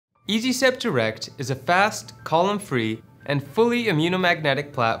EasySep Direct is a fast, column-free, and fully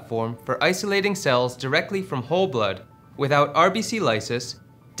immunomagnetic platform for isolating cells directly from whole blood without RBC lysis,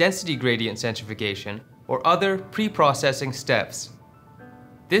 density gradient centrifugation, or other pre-processing steps.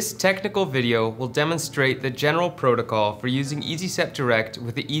 This technical video will demonstrate the general protocol for using EasySep Direct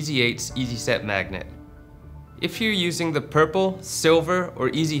with the EasyEights EasySep Magnet. If you're using the purple, silver, or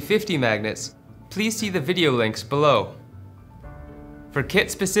Easy50 magnets, please see the video links below. For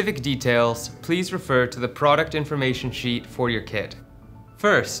kit-specific details, please refer to the product information sheet for your kit.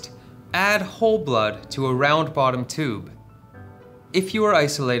 First, add whole blood to a round bottom tube. If you are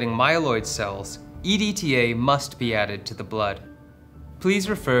isolating myeloid cells, EDTA must be added to the blood. Please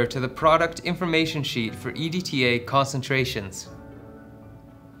refer to the product information sheet for EDTA concentrations.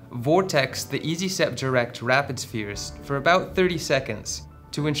 Vortex the EasySep Direct rapid spheres for about 30 seconds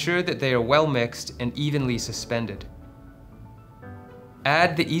to ensure that they are well mixed and evenly suspended.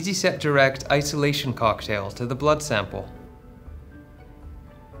 Add the EasySep Direct isolation cocktail to the blood sample.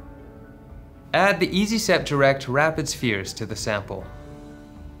 Add the EasySep Direct rapid spheres to the sample.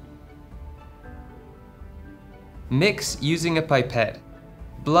 Mix using a pipette.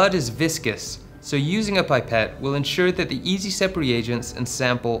 Blood is viscous, so using a pipette will ensure that the EasySep reagents and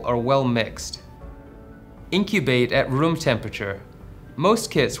sample are well mixed. Incubate at room temperature. Most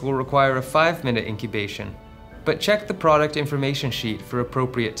kits will require a 5-minute incubation, but check the product information sheet for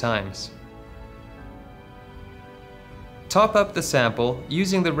appropriate times. Top up the sample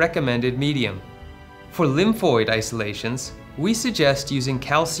using the recommended medium. For lymphoid isolations, we suggest using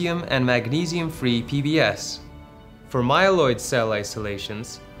calcium and magnesium-free PBS. For myeloid cell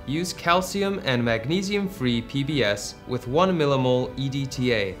isolations, use calcium and magnesium-free PBS with 1 millimole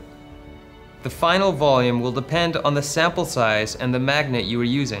EDTA. The final volume will depend on the sample size and the magnet you are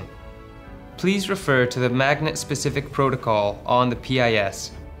using. Please refer to the magnet-specific protocol on the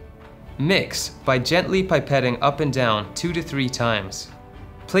PIS. Mix by gently pipetting up and down 2 to 3 times.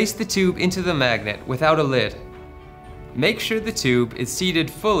 Place the tube into the magnet without a lid. Make sure the tube is seated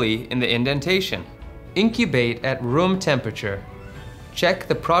fully in the indentation. Incubate at room temperature. Check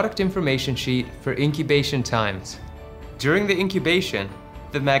the product information sheet for incubation times. During the incubation,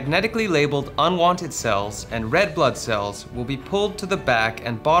 the magnetically labeled unwanted cells and red blood cells will be pulled to the back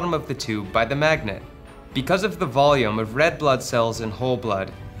and bottom of the tube by the magnet. Because of the volume of red blood cells in whole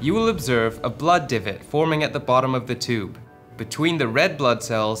blood, you will observe a blood divot forming at the bottom of the tube, between the red blood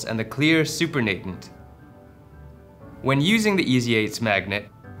cells and the clear supernatant. When using the EasyEights magnet,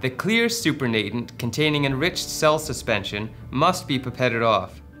 the clear supernatant containing enriched cell suspension must be pipetted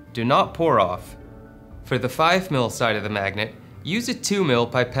off. Do not pour off. For the 5 ml side of the magnet, use a 2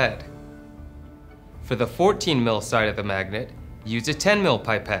 ml pipette. For the 14 ml side of the magnet, use a 10 ml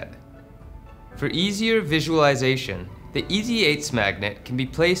pipette. For easier visualization, the EasyEights magnet can be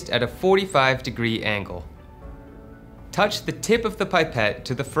placed at a 45-degree angle. Touch the tip of the pipette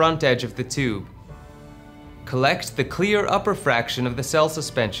to the front edge of the tube. Collect the clear upper fraction of the cell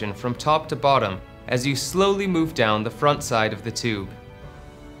suspension from top to bottom as you slowly move down the front side of the tube.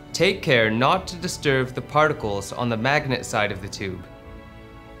 Take care not to disturb the particles on the magnet side of the tube.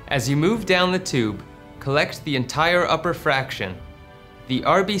 As you move down the tube, collect the entire upper fraction. The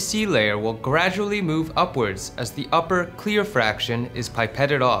RBC layer will gradually move upwards as the upper clear fraction is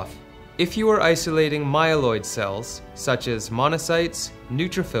pipetted off. If you are isolating myeloid cells, such as monocytes,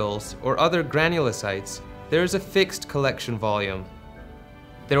 neutrophils, or other granulocytes, there is a fixed collection volume.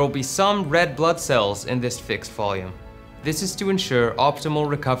 There will be some red blood cells in this fixed volume. This is to ensure optimal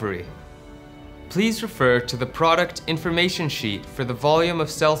recovery. Please refer to the product information sheet for the volume of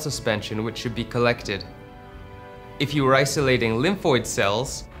cell suspension which should be collected. If you are isolating lymphoid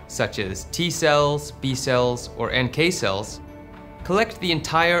cells, such as T cells, B cells, or NK cells, collect the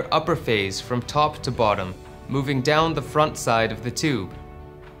entire upper phase from top to bottom, moving down the front side of the tube.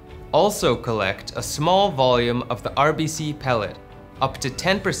 Also collect a small volume of the RBC pellet, up to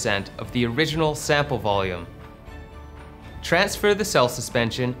 10% of the original sample volume. Transfer the cell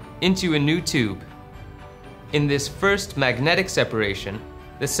suspension into a new tube. In this first magnetic separation,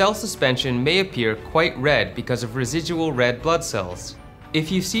 the cell suspension may appear quite red because of residual red blood cells.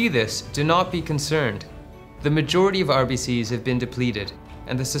 If you see this, do not be concerned. The majority of RBCs have been depleted,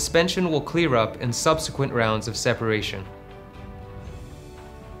 and the suspension will clear up in subsequent rounds of separation.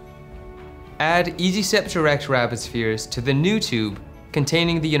 Add EasySep Direct rapid spheres to the new tube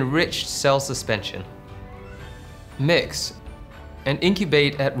containing the enriched cell suspension. Mix and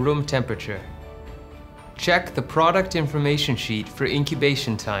incubate at room temperature. Check the product information sheet for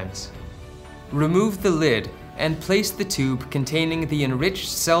incubation times. Remove the lid and place the tube containing the enriched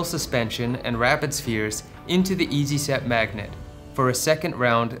cell suspension and rapid spheres into the EasySep magnet. for a second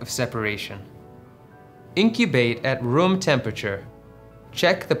round of separation. Incubate at room temperature.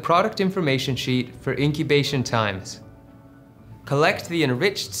 Check the product information sheet for incubation times. Collect the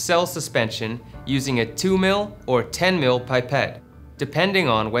enriched cell suspension using a 2 ml or 10 ml pipette, depending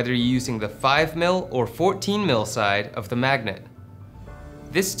on whether you're using the 5 ml or 14 ml side of the magnet.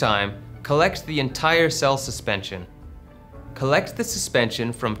 This time, collect the entire cell suspension. Collect the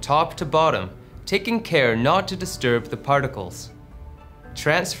suspension from top to bottom, taking care not to disturb the particles.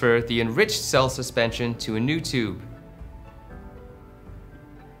 Transfer the enriched cell suspension to a new tube.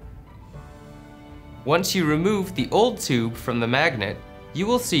 Once you remove the old tube from the magnet, you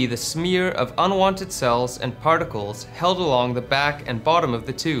will see the smear of unwanted cells and particles held along the back and bottom of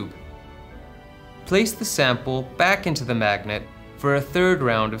the tube. Place the sample back into the magnet for a third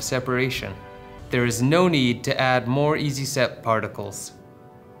round of separation. There is no need to add more EasySep particles.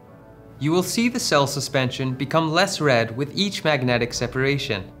 You will see the cell suspension become less red with each magnetic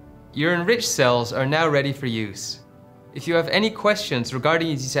separation. Your enriched cells are now ready for use. If you have any questions regarding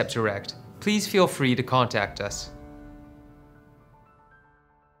EasySep Direct, please feel free to contact us.